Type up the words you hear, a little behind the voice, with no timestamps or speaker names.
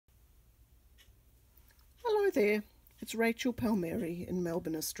there, it's Rachel Palmieri in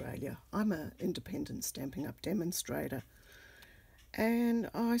Melbourne, Australia. I'm an independent Stampin' Up! Demonstrator, and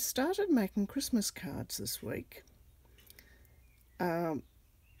I started making Christmas cards this week.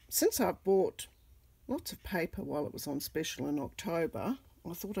 Since I've bought lots of paper while it was on special in October,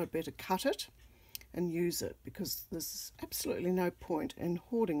 I thought I'd better cut it and use it because there's absolutely no point in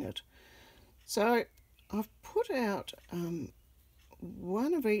hoarding it. So I've put out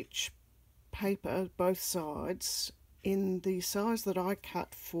one of each paper, both sides, in the size that I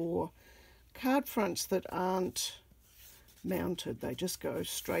cut for card fronts that aren't mounted. They just go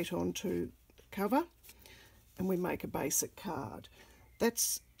straight onto the cover and we make a basic card.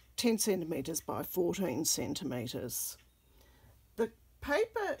 That's 10 centimetres by 14 centimetres. The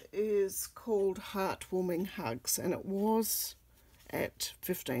paper is called Heartwarming Hugs and it was at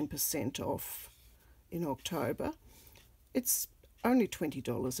 15% off in October. It's only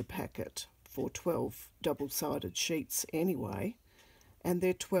 $20 a packet for 12 double-sided sheets anyway, and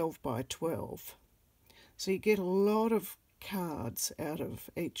they're 12 by 12. So you get a lot of cards out of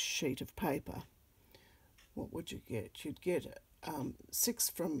each sheet of paper. What would you get? You'd get 6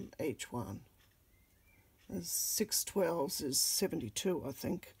 from each one. 6 12s is 72, I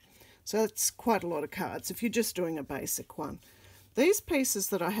think. So that's quite a lot of cards if you're just doing a basic one. These pieces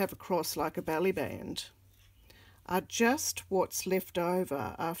that I have across like a belly band are just what's left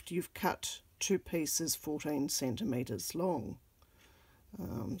over after you've cut two pieces 14 centimetres long.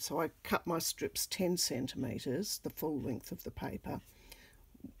 So I cut my strips 10 centimetres, the full length of the paper,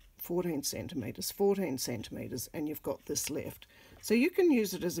 14 centimetres, and you've got this left. So you can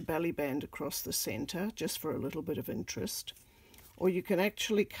use it as a belly band across the centre just for a little bit of interest, or you can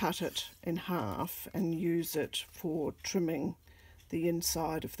actually cut it in half and use it for trimming the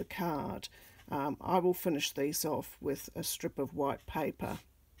inside of the card. I will finish these off with a strip of white paper,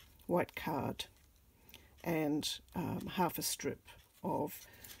 white card, and half a strip of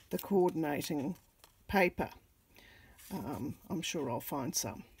the coordinating paper. I'm sure I'll find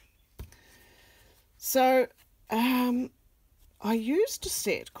some. So I used a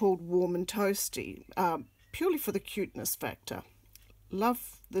set called Warm and Toasty, purely for the cuteness factor.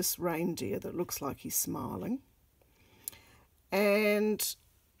 Love this reindeer that looks like he's smiling. And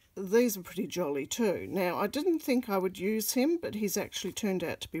these are pretty jolly too. Now, I didn't think I would use him, but he's actually turned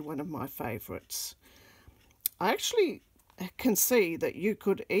out to be one of my favourites. I actually can see that you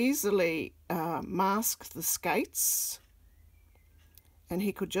could easily mask the skates, and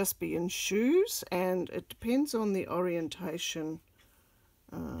he could just be in shoes, and it depends on the orientation,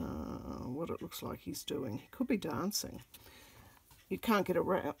 what it looks like he's doing. He could be dancing. You can't get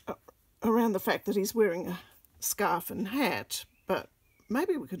around the fact that he's wearing a scarf and hat, but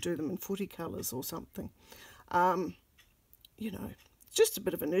maybe we could do them in footy colours or something. You know, it's just a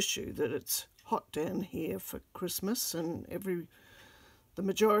bit of an issue that it's hot down here for Christmas and the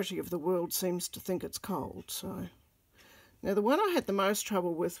majority of the world seems to think it's cold. So now the one I had the most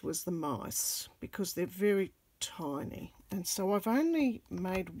trouble with was the mice because they're very tiny, and so I've only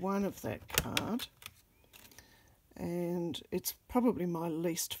made one of that card, and it's probably my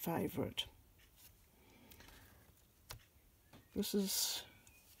least favourite. This is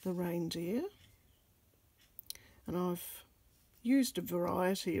the reindeer, and I've used a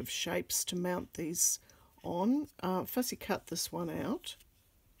variety of shapes to mount these on. Fussy cut this one out,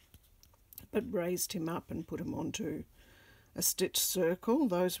 but raised him up and put him onto a stitched circle.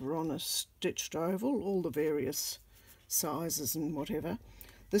 Those were on a stitched oval, all the various sizes and whatever.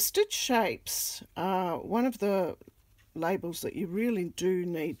 The stitch shapes are one of the labels that you really do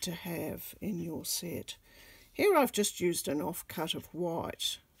need to have in your set. Here I've just used an offcut of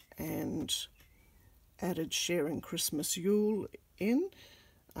white and added Sharing Christmas Yule in,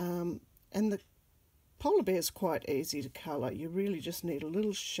 and the polar bear is quite easy to colour. You really just need a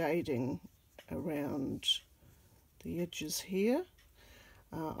little shading around the edges here.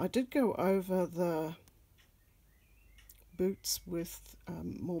 I did go over the boots with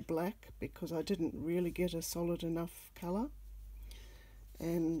more black because I didn't really get a solid enough colour,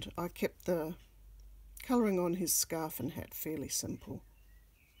 and I kept the colouring on his scarf and hat fairly simple.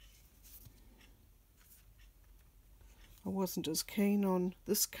 I wasn't as keen on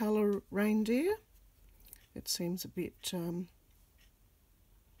this colour reindeer. It seems a bit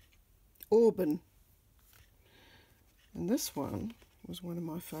auburn. And this one was one of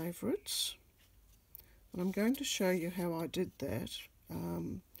my favourites. And I'm going to show you how I did that.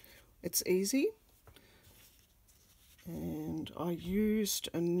 It's easy. And I used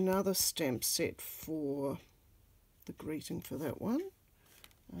another stamp set for the greeting for that one.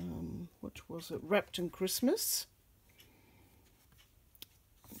 Which was it? Wrapped in Christmas.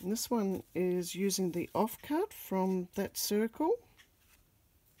 And this one is using the offcut from that circle,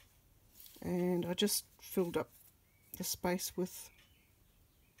 and I just filled up the space with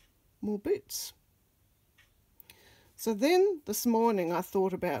more bits. So then this morning I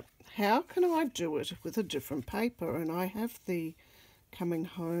thought about how can I do it with a different paper, and I have the Coming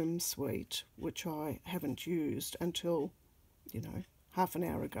Home suite, which I haven't used until, half an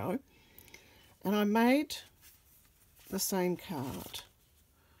hour ago, and I made the same card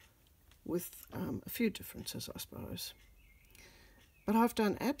with a few differences, I suppose. But I've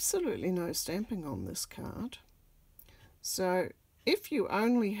done absolutely no stamping on this card. So if you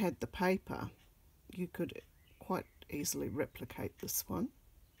only had the paper, you could quite easily replicate this one.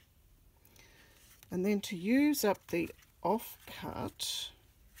 And then to use up the offcut,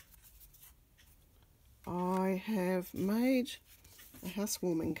 I have made a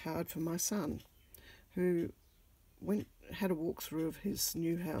housewarming card for my son, who had a walkthrough of his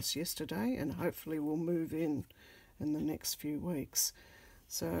new house yesterday and hopefully will move in the next few weeks.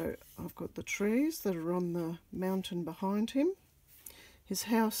 So I've got the trees that are on the mountain behind him. His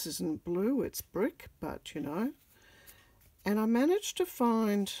house isn't blue, it's brick, but And I managed to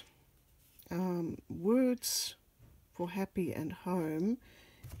find words for happy and home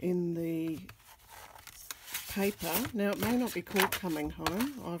in the paper. Now, it may not be called Coming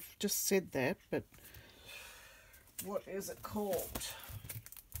Home. I've just said that, but what is it called?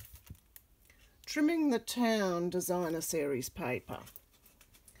 Trimming the Town Designer Series paper.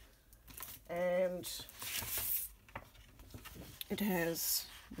 And it has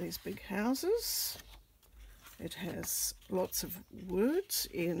these big houses. It has lots of words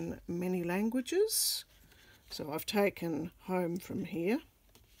in many languages. So I've taken home from here.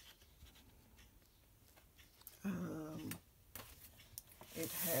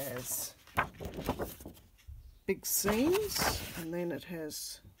 It has big scenes, and then it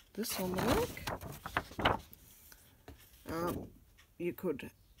has this on the back. You could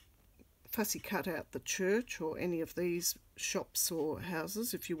fussy cut out the church or any of these shops or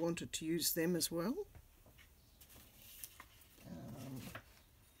houses if you wanted to use them as well.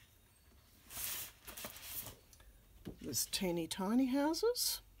 There's teeny tiny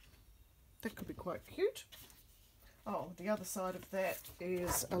houses. That could be quite cute. Oh, the other side of that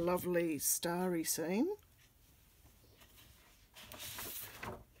is a lovely starry scene.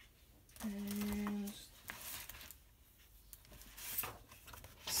 And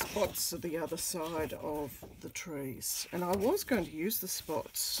spots are the other side of the trees. And I was going to use the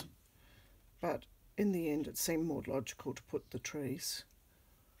spots, but in the end it seemed more logical to put the trees.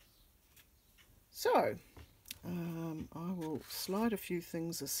 So, I will slide a few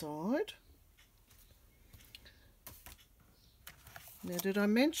things aside. Now, did I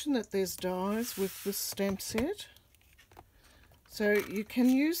mention that there's dies with this stamp set? So you can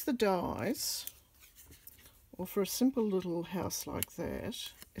use the dies, or for a simple little house like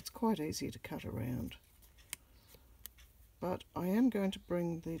that, it's quite easy to cut around. But I am going to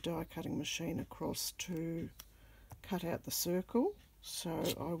bring the die cutting machine across to cut out the circle, so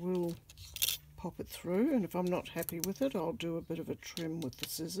I will pop it through, and if I'm not happy with it, I'll do a bit of a trim with the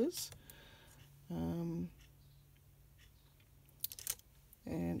scissors.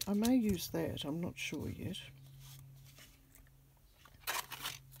 And I may use that, I'm not sure yet.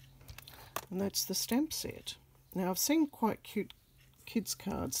 And that's the stamp set. Now, I've seen quite cute kids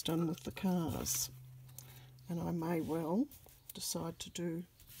cards done with the cars, and I may well decide to do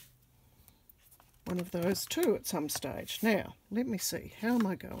one of those too at some stage. Now, let me see, how am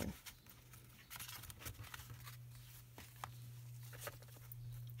I going?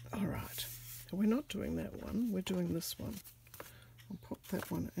 Alright, we're not doing that one, we're doing this one. I'll pop that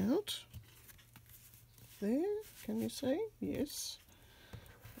one out. There, can you see? Yes.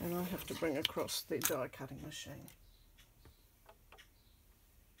 And I have to bring across the die cutting machine.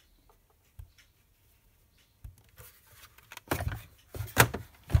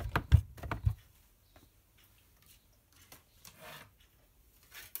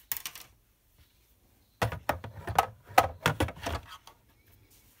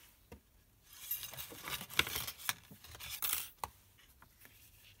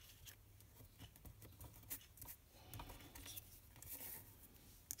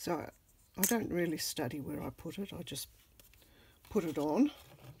 So I don't really study where I put it, I just put it on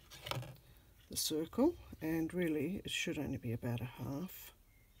the circle, and really it should only be about a half.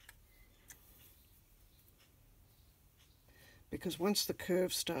 Because once the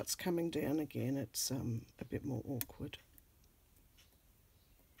curve starts coming down again, it's a bit more awkward.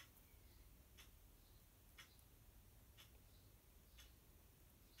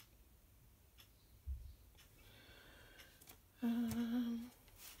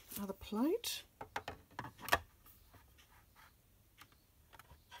 another plate.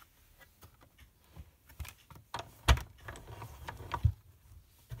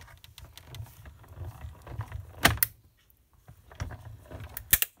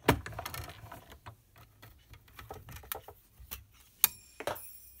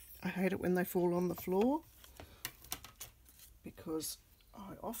 I hate it when they fall on the floor because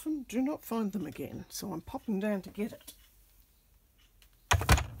I often do not find them again, so I'm popping down to get it.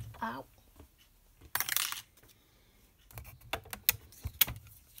 Ow!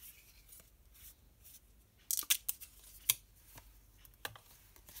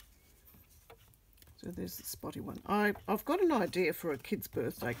 So there's the spotty one. I've got an idea for a kid's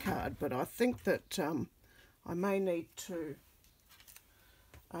birthday card, but I think that I may need to...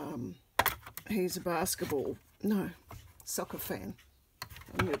 he's a soccer fan.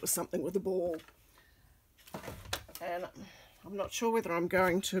 I knew it was something with a ball. And I'm not sure whether I'm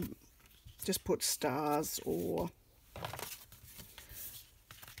going to just put stars or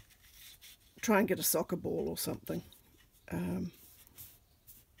try and get a soccer ball or something.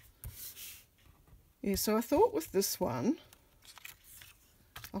 Yeah, so I thought with this one,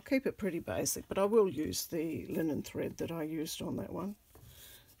 I'll keep it pretty basic, but I will use the linen thread that I used on that one.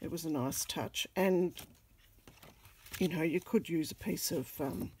 It was a nice touch, and you know, you could use a piece of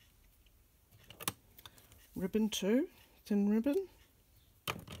ribbon too, thin ribbon.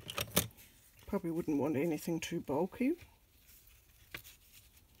 Probably wouldn't want anything too bulky.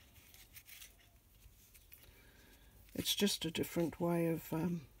 It's just a different way of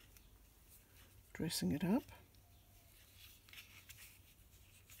dressing it up.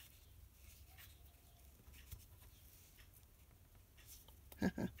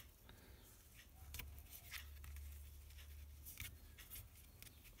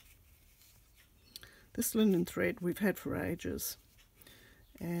 This linen thread we've had for ages,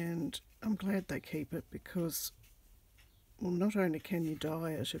 and I'm glad they keep it because, well, not only can you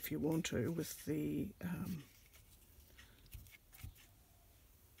dye it if you want to with the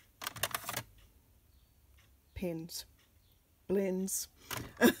blends.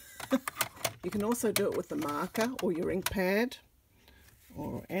 You can also do it with the marker or your ink pad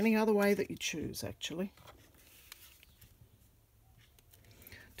or any other way that you choose, actually.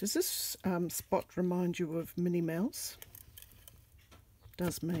 Does this spot remind you of Minnie Mouse?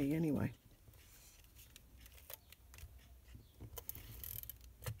 Does me, anyway.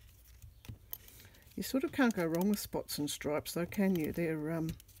 You sort of can't go wrong with spots and stripes, though, can you? They're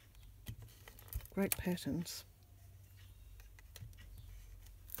great patterns.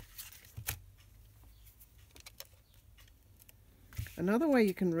 Another way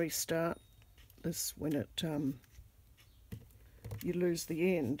you can restart this when it you lose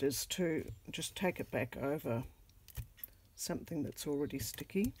the end is to just take it back over something that's already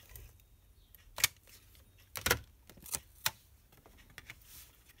sticky.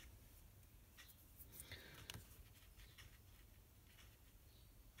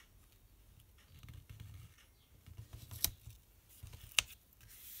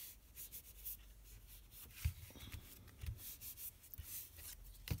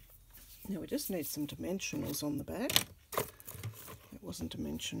 Now we just need some dimensionals on the back. It wasn't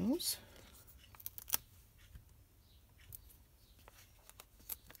dimensionals.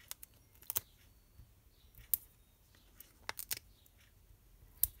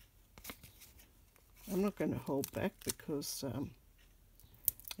 I'm not going to hold back because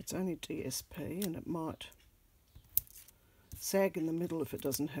it's only DSP and it might sag in the middle if it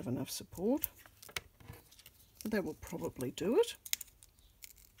doesn't have enough support. That will probably do it.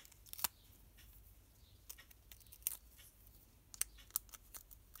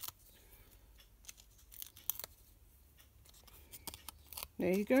 Now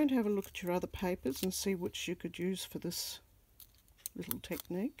you're going to have a look at your other papers and see which you could use for this little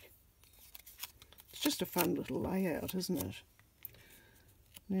technique. It's just a fun little layout, isn't it?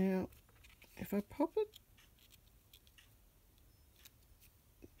 Now, if I pop it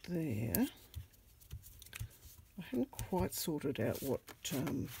there, I haven't quite sorted out what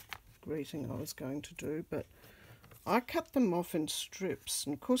greeting I was going to do, but I cut them off in strips,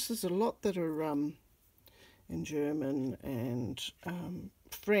 and of course there's a lot that are in German and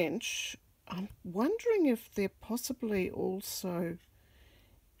French. I'm wondering if they're possibly also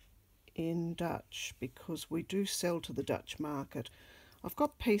in Dutch, because we do sell to the Dutch market. I've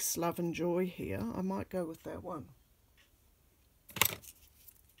got Peace, Love and Joy here. I might go with that one.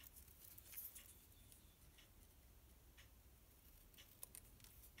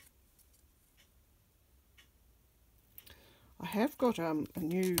 I have got a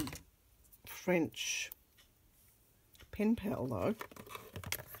new French pen pal though,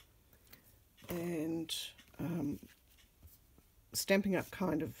 and Stampin' Up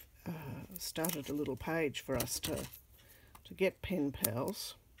kind of started a little page for us to get pen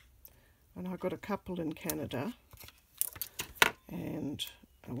pals, and I got a couple in Canada and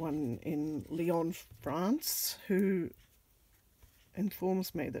one in Lyon, France, who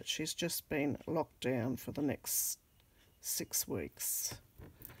informs me that she's just been locked down for the next 6 weeks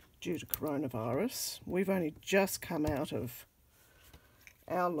due to coronavirus. We've only just come out of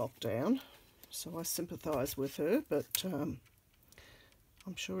our lockdown, so I sympathise with her, but I'm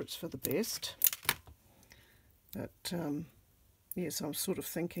sure it's for the best. But yes, I'm sort of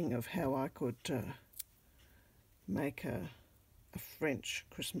thinking of how I could make a French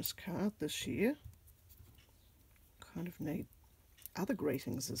Christmas card this year. Kind of need other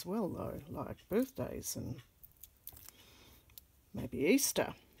greetings as well though, like birthdays and maybe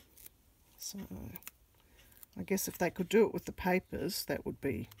Easter. So I guess if they could do it with the papers, that would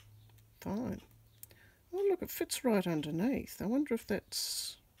be fine. Oh look, it fits right underneath. I wonder if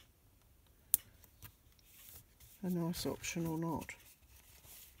that's a nice option or not.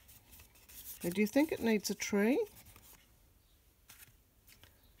 Now, do you think it needs a tree?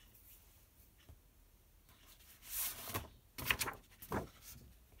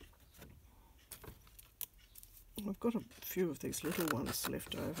 I've got a few of these little ones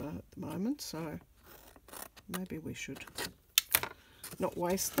left over at the moment, so maybe we should not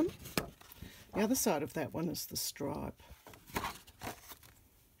waste them. The other side of that one is the stripe.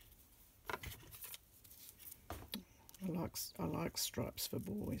 I like stripes for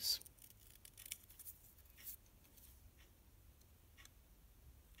boys.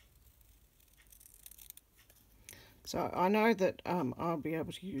 So I know that I'll be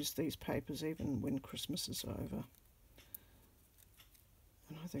able to use these papers even when Christmas is over.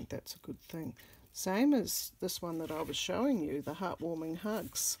 And I think that's a good thing. Same as this one that I was showing you, the Heartwarming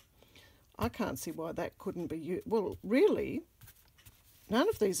Hugs. I can't see why that couldn't be used. Well, really, none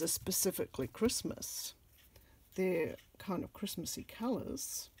of these are specifically Christmas. They're kind of Christmassy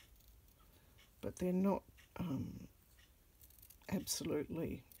colours, but they're not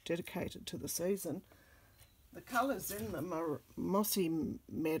absolutely dedicated to the season. The colours in them are Mossy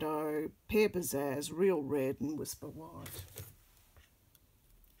Meadow, Pear Bazaars, Real Red and Whisper White.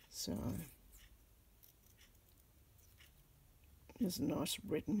 So there's a nice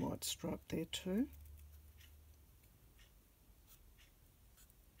red and white stripe there too.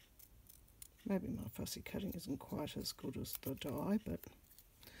 Maybe my fussy cutting isn't quite as good as the die, but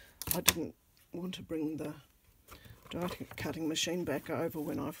I didn't want to bring the die cutting machine back over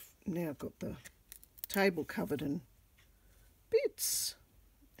when I've now got the table covered in bits.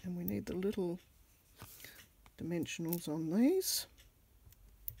 And we need the little dimensionals on these.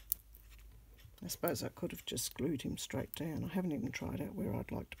 I suppose I could have just glued him straight down. I haven't even tried out where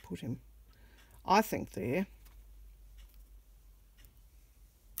I'd like to put him. I think there.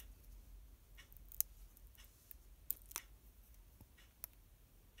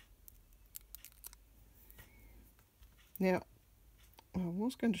 Now, I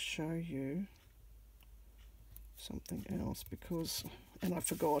was going to show you something else because, and I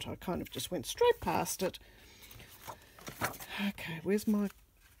forgot, I kind of just went straight past it. Okay, where's my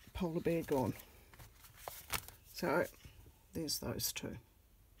polar bear gone? So, there's those two.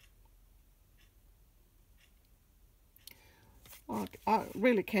 I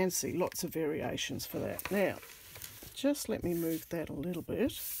really can see lots of variations for that. Now, just let me move that a little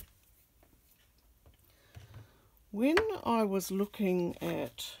bit. When I was looking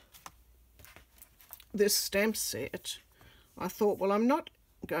at this stamp set, I thought, well, I'm not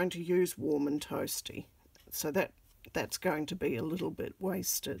going to use Warm and Toasty, so that's going to be a little bit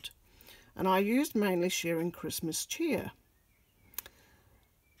wasted. And I used mainly Sharing Christmas Cheer.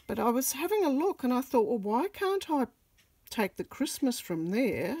 But I was having a look and I thought, well, why can't I take the Christmas from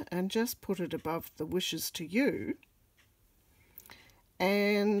there and just put it above the Wishes to You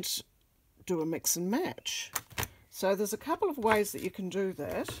and do a mix and match? So there's a couple of ways that you can do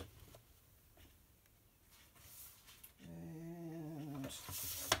that. And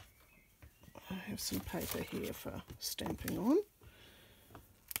I have some paper here for stamping on.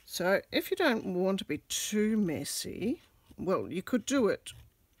 So if you don't want to be too messy, well, you could do it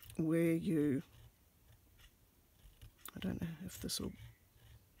where you, I don't know if this will,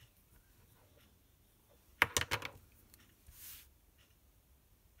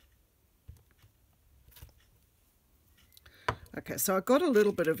 okay, so I got a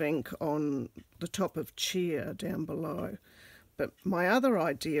little bit of ink on the top of Cheer down below, but my other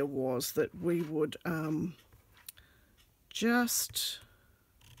idea was that we would just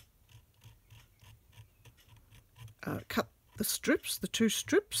cut the strips, the two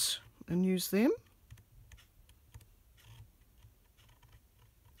strips, and use them.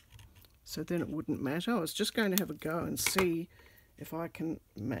 so then it wouldn't matter. I was just going to have a go and see if I can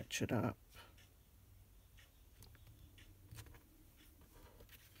match it up.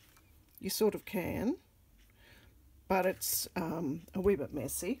 You sort of can, but it's a wee bit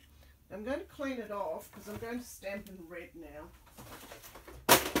messy. I'm going to clean it off because I'm going to stamp in red now.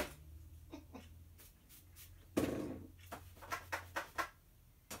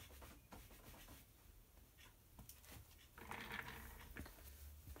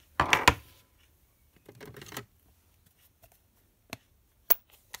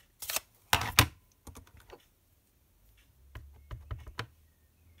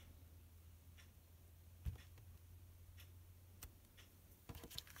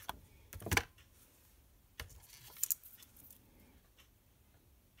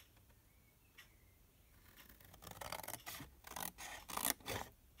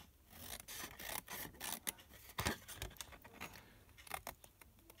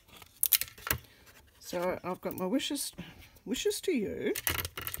 So I've got my wishes to you,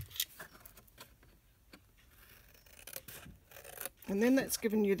 and then that's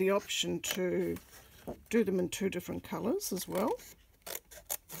given you the option to do them in 2 different colours as well,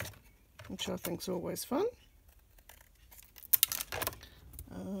 which I think is always fun.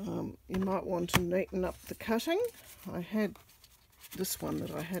 You might want to neaten up the cutting. I had this one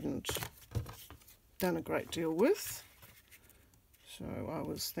that I hadn't done a great deal with, so I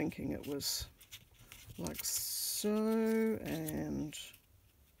was thinking it was like so and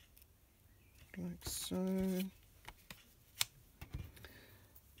like so.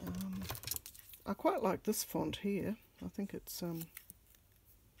 I quite like this font here. I think it's I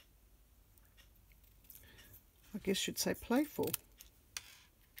guess you'd say playful.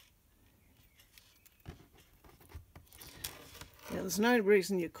 Now there's no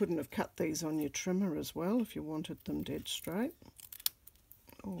reason you couldn't have cut these on your trimmer as well if you wanted them dead straight,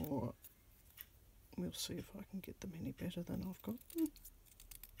 or we'll see if I can get them any better than I've got them.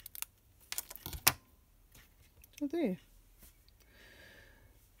 So there.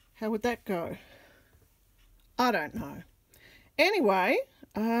 How would that go? I don't know. Anyway,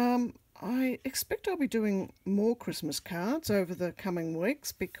 I expect I'll be doing more Christmas cards over the coming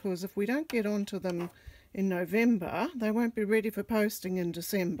weeks, because if we don't get onto them in November, they won't be ready for posting in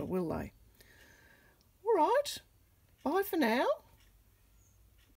December, will they? All right. Bye for now.